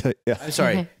pizza. Yeah, I'm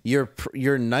sorry.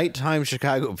 Your nighttime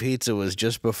Chicago pizza was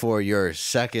just before your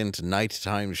second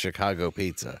nighttime Chicago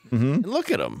pizza. And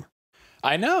look at them.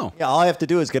 I know. Yeah, all I have to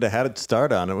do is get a head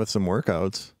start on it with some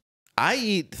workouts. I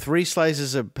eat 3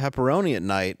 slices of pepperoni at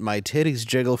night. My titties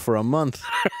jiggle for a month.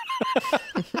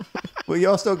 Well, you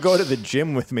also go to the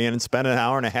gym with me and spend an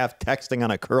hour and a half texting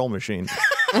on a curl machine.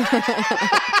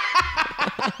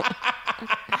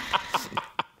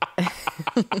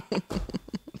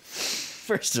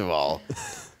 First of all,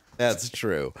 that's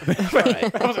true. I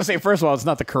was going to say, first of all, it's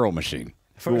not the curl machine.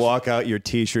 You walk out, your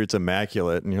T-shirt's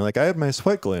immaculate, and you're like, I had my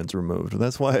sweat glands removed.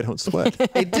 That's why I don't sweat.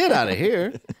 They did out of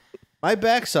here. My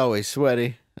back's always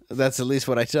sweaty. That's at least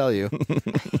what I tell you.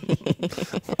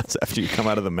 That's after you come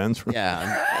out of the men's room.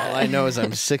 Yeah. All I know is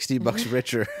I'm $60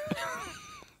 richer.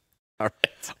 All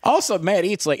right. Also, Matt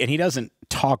eats and he doesn't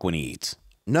talk when he eats.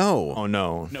 No. Oh,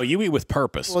 no. No, you eat with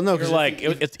purpose. Well, no,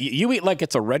 because you eat like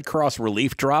it's a Red Cross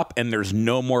relief drop and there's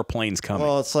no more planes coming.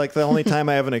 Well, it's like the only time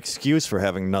I have an excuse for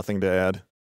having nothing to add.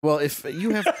 Well, if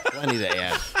you have plenty to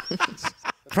add.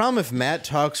 The problem if Matt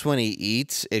talks when he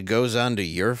eats, it goes on to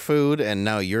your food, and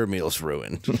now your meal's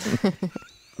ruined.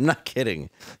 I'm not kidding.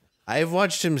 I've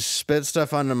watched him spit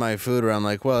stuff onto my food where I'm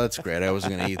like, well, that's great. I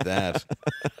wasn't going to eat that.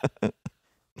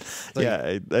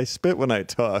 Yeah, I spit when I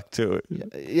talk, too.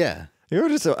 Yeah. You're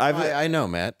just. I know,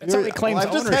 Matt. That's how he claims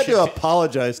I've just ownership. had to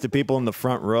apologize to people in the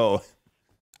front row.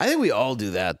 I think we all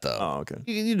do that, though. Oh, okay.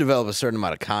 You develop a certain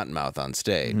amount of cotton mouth on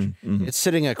stage. It's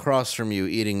sitting across from you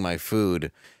eating my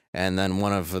food, and then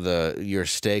one of your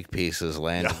steak pieces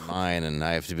lands in mine, and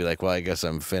I have to be like, well, I guess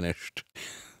I'm finished.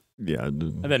 Yeah.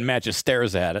 And then Matt just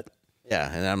stares at it.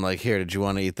 Yeah, and I'm like, here, did you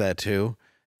want to eat that too?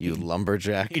 You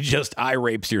lumberjack. He just eye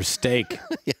rapes your steak.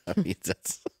 Yeah, I mean,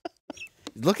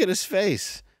 look at his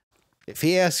face. If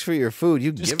he asks for your food,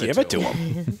 you Just give it to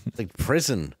him. It's like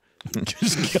prison.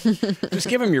 Just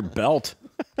give him your belt.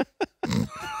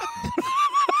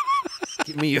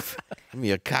 Give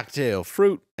me a cocktail,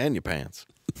 fruit, and your pants.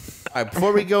 All right,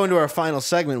 before we go into our final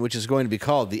segment, which is going to be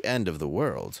called The End of the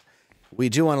World, we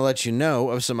do want to let you know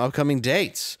of some upcoming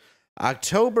dates.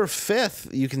 October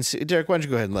 5th, you can see... Derek, why don't you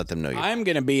go ahead and let them know you. I'm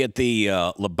going to be at the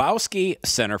Lebowski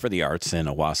Center for the Arts in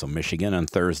Owasso, Michigan on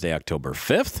Thursday, October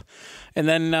 5th. And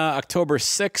then October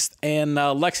 6th in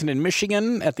Lexington,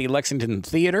 Michigan at the Lexington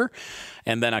Theater.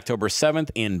 And then October 7th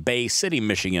in Bay City,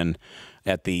 Michigan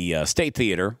at the State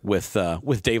Theater with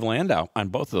Dave Landau on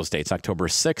both of those dates, October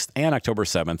 6th and October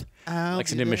 7th.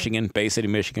 Lexington, Michigan, Bay City,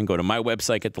 Michigan. Go to my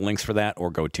website, get the links for that,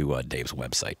 or go to Dave's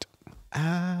website.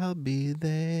 I'll be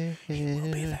there. You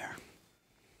will be there.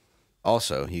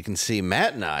 Also, you can see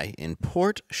Matt and I in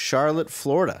Port Charlotte,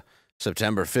 Florida,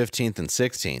 September 15th and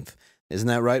 16th. Isn't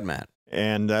that right, Matt?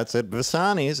 And that's at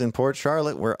Visani's in Port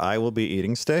Charlotte, where I will be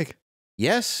eating steak.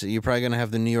 Yes, you're probably going to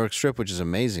have the New York strip, which is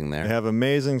amazing there. They have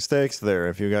amazing steaks there,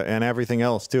 and everything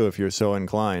else too, if you're so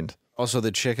inclined. Also,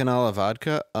 the chicken a la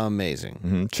vodka,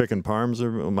 amazing. Chicken parms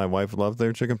my wife loves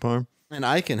their chicken parm. And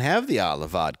I can have the a la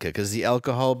vodka because the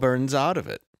alcohol burns out of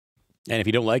it. And if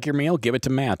you don't like your meal, give it to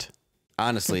Matt.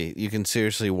 Honestly, you can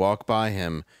seriously walk by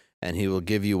him, and he will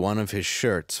give you one of his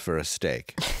shirts for a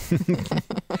steak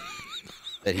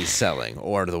that he's selling,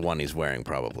 or the one he's wearing,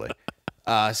 probably.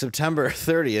 September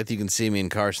 30th, you can see me in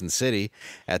Carson City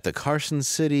at the Carson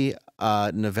City,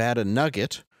 Nevada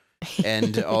Nugget.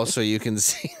 And also you can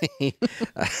see me...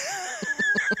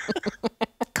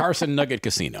 Carson Nugget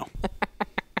Casino.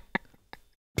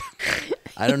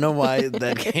 I don't know why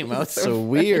that came out so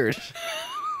weird.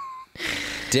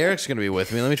 Derek's going to be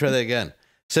with me. Let me try that again.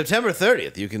 September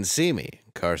 30th, you can see me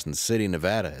in Carson City,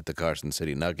 Nevada at the Carson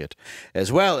City Nugget,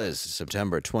 as well as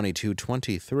September 22,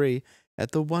 23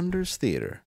 at the Wonders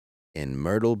Theater in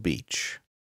Myrtle Beach.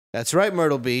 That's right,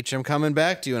 Myrtle Beach. I'm coming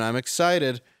back to you, and I'm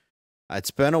excited.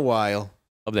 It's been a while.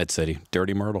 Love that city.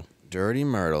 Dirty Myrtle. Dirty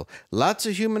Myrtle. Lots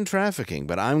of human trafficking,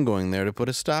 but I'm going there to put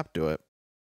a stop to it.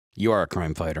 You are a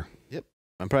crime fighter. Yep.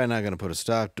 I'm probably not going to put a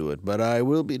stop to it, but I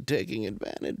will be taking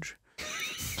advantage.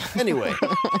 Anyway.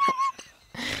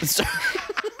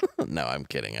 No, I'm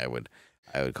kidding. I would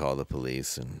call the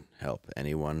police and help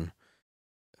anyone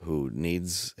who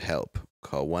needs help.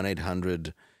 Call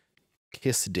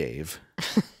 1-800-KISS-DAVE.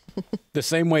 The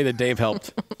same way that Dave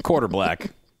helped Quarter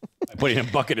Black by putting a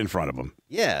bucket in front of him.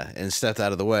 Yeah, and stepped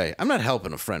out of the way. I'm not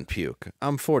helping a friend puke.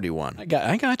 I'm 41. I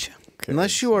got you. Okay.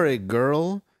 Unless you are a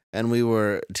girl and we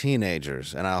were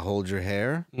teenagers and I'll hold your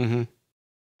hair, I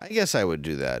guess I would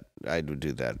do that. I would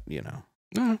do that, you know.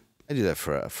 I do that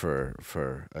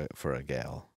for a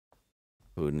gal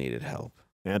who needed help.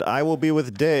 And I will be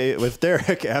with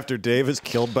Derek after Dave is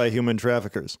killed by human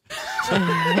traffickers.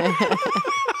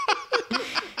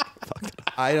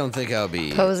 I don't think I'll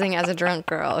be posing as a drunk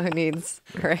girl who needs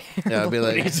her hair. Yeah, I'll be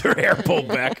like, needs her hair pulled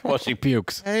back while she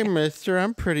pukes. Hey, mister,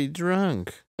 I'm pretty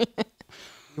drunk.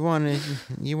 You wanna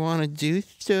do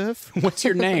stuff? What's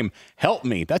your name? Help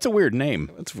me. That's a weird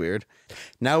name. That's weird.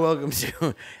 Now welcome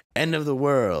to End of the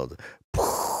World.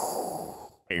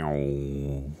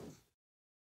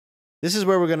 This is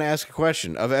where we're going to ask a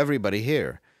question of everybody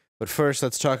here. But first,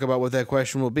 let's talk about what that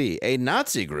question will be. A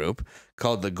Nazi group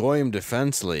called the Goyim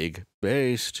Defense League,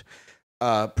 based,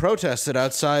 protested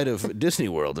outside of Disney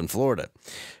World in Florida.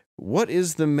 What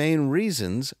is the main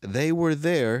reasons they were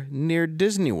there near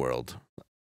Disney World?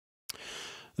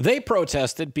 They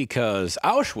protested because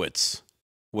Auschwitz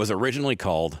was originally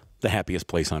called the happiest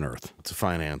place on earth. That's a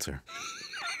fine answer.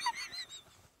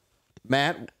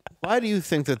 Matt, why do you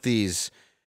think that these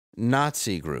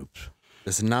Nazi groups,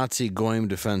 this Nazi Goyim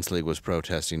Defense League, was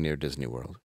protesting near Disney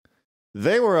World?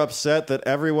 They were upset that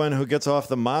everyone who gets off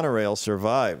the monorail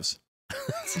survives.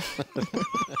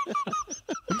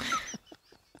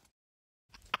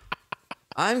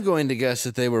 I'm going to guess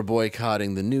that they were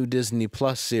boycotting the new Disney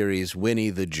Plus series,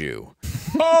 Winnie the Jew.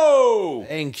 Oh!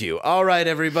 Thank you. All right,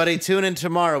 everybody, tune in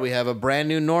tomorrow. We have a brand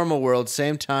new Normal World,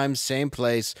 same time, same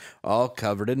place, all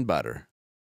covered in butter.